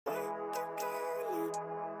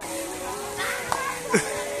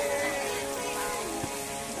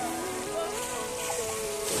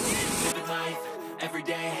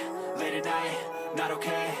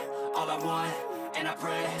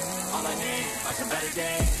are some better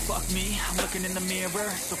days. Fuck me, I'm looking in the mirror,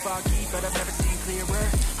 so foggy, but I've never seen clearer.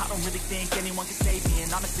 I don't really think anyone can save me,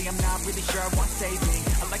 and honestly I'm not really sure I want saving.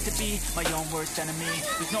 I like to be my own worst enemy.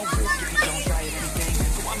 There's no risk if you don't try at anything,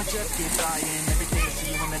 so I'ma just keep trying everything.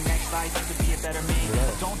 See you in the next life, to be a better me.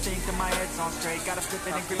 I don't think that my head's on straight, gotta flip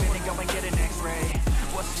it and grip it and go and get an x-ray.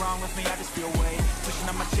 What's wrong with me? I just feel weight pushing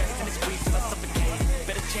on my chest and it squeezes till I suffocate.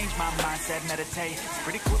 Better change my mindset, meditate. It's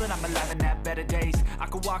pretty cool that I'm alive and have better days. I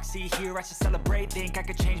could walk, see, hear, I should celebrate. Think I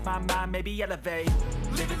could change my mind, maybe elevate.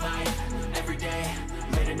 Living life, every day,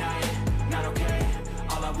 late at night, not okay.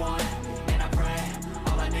 All I want, and I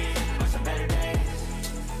pray, all I need are some better days.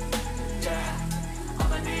 Yeah,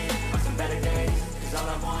 all I need are some better days. Cause all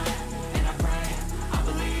I want, and I pray, I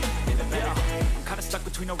believe in the better days. I'm kinda stuck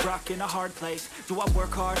between a rock and a hard place. Do I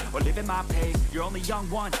work hard or live at my pace? You're only young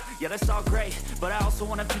once, yeah that's all great, but I also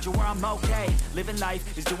want a future where I'm okay. Living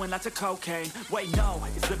life is doing lots of cocaine. Wait no,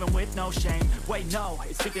 it's living with no shame. Wait no,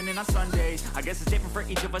 it's sleeping in on Sundays. I guess it's different for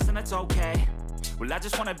each of us and that's okay. Well I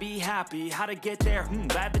just wanna be happy, how to get there?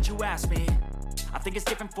 Glad that you asked me. I think it's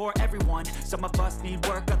different for everyone. Some of us need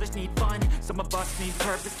work, others need fun. Some of us need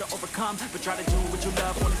purpose to overcome, but try to do what you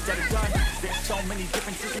love when it's said and done. There's so many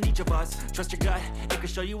differences in each of us. Trust your gut, it can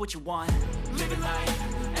show you what you want. Living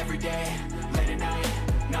life, every day, late at night,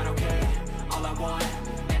 not okay. All I want,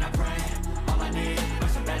 and I pray, all I need are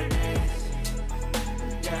some better days.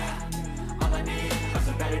 Yeah, all I need are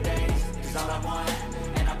some better days. Cause all I want,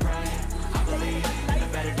 and I pray, I believe in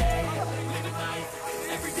a better day. Living life,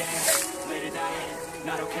 every day, late at night,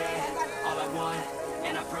 not okay. All I want,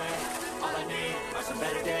 and I pray, all I need are some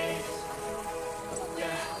better days.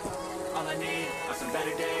 Yeah, all I need are some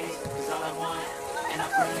better days. Cause all I want, and I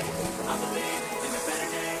pray, I believe in a better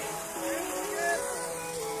day.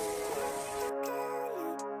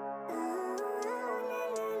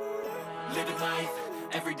 Living life,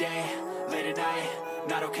 every day, late at night,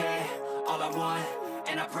 not okay. All I want,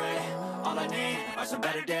 and I pray, all I need are some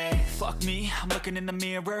better days. Fuck me, I'm looking in the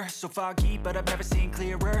mirror, so foggy, but I've never seen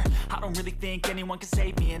clearer. I don't really think anyone can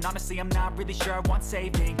save me, and honestly I'm not really sure I want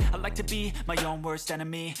saving. I like to be my own worst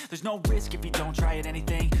enemy. There's no risk if you don't try at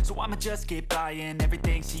anything, so I'ma just keep buying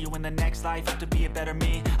everything. See you in the next life, have to be a better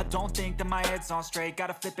me. I don't think that my head's on straight,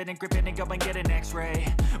 gotta flip it and grip it and go and get an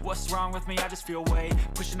x-ray. What's wrong with me? I just feel weight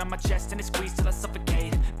pushing on my chest and it squeezes till I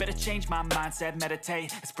suffocate. Better change my mindset,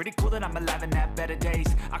 meditate. It's pretty cool that I'm alive and have better days.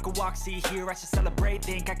 I could walk, see, hear, I should celebrate.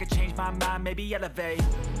 Think I could change my mind, maybe elevate.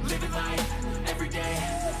 Living life, every day,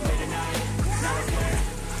 late at night, not okay.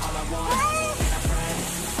 All I want, and I pray,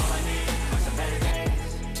 all I need are some better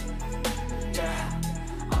days.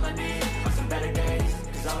 Yeah, all I need are some better days.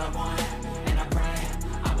 Cause all I want, and I pray,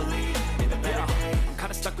 I believe in the better days. I'm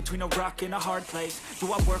kinda stuck between a rock and a hard place.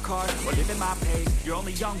 Do I work hard or live at my pace? You're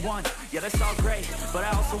only young once, yeah that's all great, but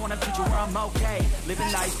I also want a future where I'm okay.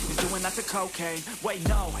 Living life is doing lots of cocaine. Wait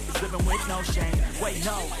no, it's living with no shame. Wait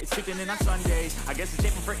no, it's sleeping in on Sundays. I guess it's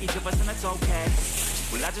different for each of us and that's okay.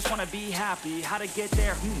 Well I just wanna be happy, how to get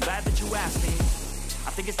there? Glad that you asked me. I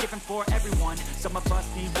think it's different for everyone. Some of us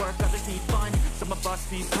need work, others need fun. Some of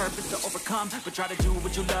us need purpose to overcome, but try to do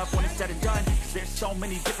what you love when it's said and done. Cause there's so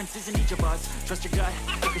many differences in each of us. Trust your gut,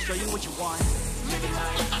 it can show you what you want. Living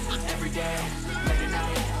life, every day, late at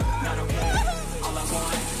night, not okay. All I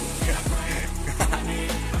want, and I pray, all I need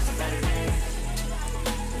are some better days.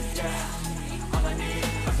 Yeah, all I need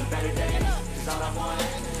are some better days. Cause all I want,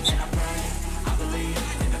 and I pray, I believe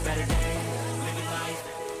in a better day. Living life,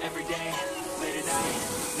 every day, late at night,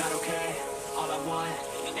 not okay. All I want,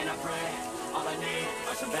 and I pray, all I need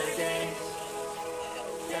are some better days.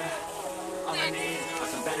 Yeah, all I need are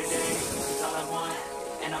some better days. Cause all I want,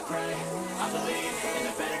 and I pray, I believe in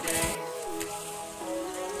a better day.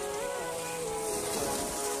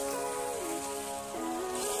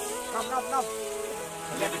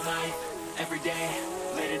 Living life, every day,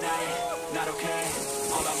 late at night, not okay.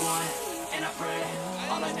 All I want, and I pray,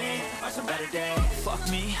 all I need are some better days. Fuck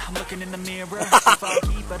me, I'm looking in the mirror, so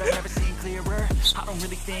foggy, but I've never seen clearer. I don't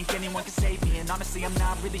really think anyone can save me, and honestly I'm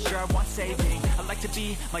not really sure I want saving. I like to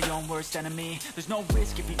be my own worst enemy. There's no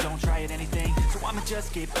risk if you don't try at anything, so I'ma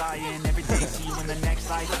just keep buying everything. See you in the next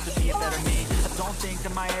life, have to be a better me. I don't think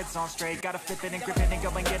that my head's on straight, gotta flip it and grip it and go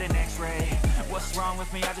and get an x-ray. What's wrong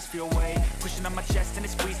with me? I just feel weight pushing on my chest and it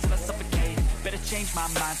squeezes till I suffocate. Better change my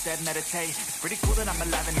mindset, meditate. It's pretty cool that I'm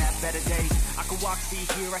alive and have better days. I could walk, see,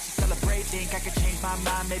 hear, I should celebrate. Think I could change my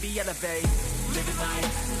mind, maybe elevate. Living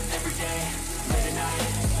life, every day, late at night,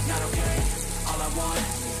 not okay. All I want,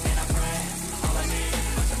 and I pray, all I need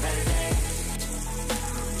are some better days.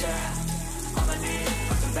 Yeah, all I need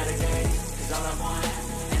are some better days. Cause all I want,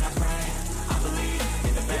 and I pray, I believe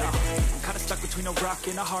in the better days. I'm kinda stuck between a a rock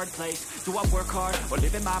in a hard place. Do I work hard or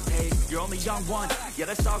live in my pace? You're only young once, yeah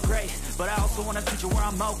that's all great, but I also want a future where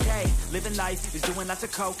I'm okay. Living life is doing lots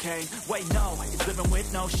of cocaine. Wait no, it's living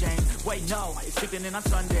with no shame. Wait no, it's sleeping in on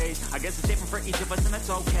Sundays. I guess it's different for each of us and that's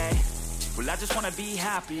okay. Well I just wanna be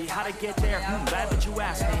happy. How to get there? Glad that you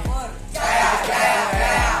asked me.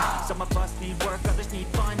 Some of us need work, others need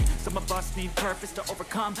fun. Some of us need purpose to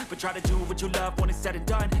overcome. But try to do what you love when it's said and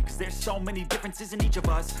done, cause there's so many differences in each of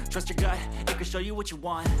us. Trust your gut, it can show you what you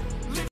want.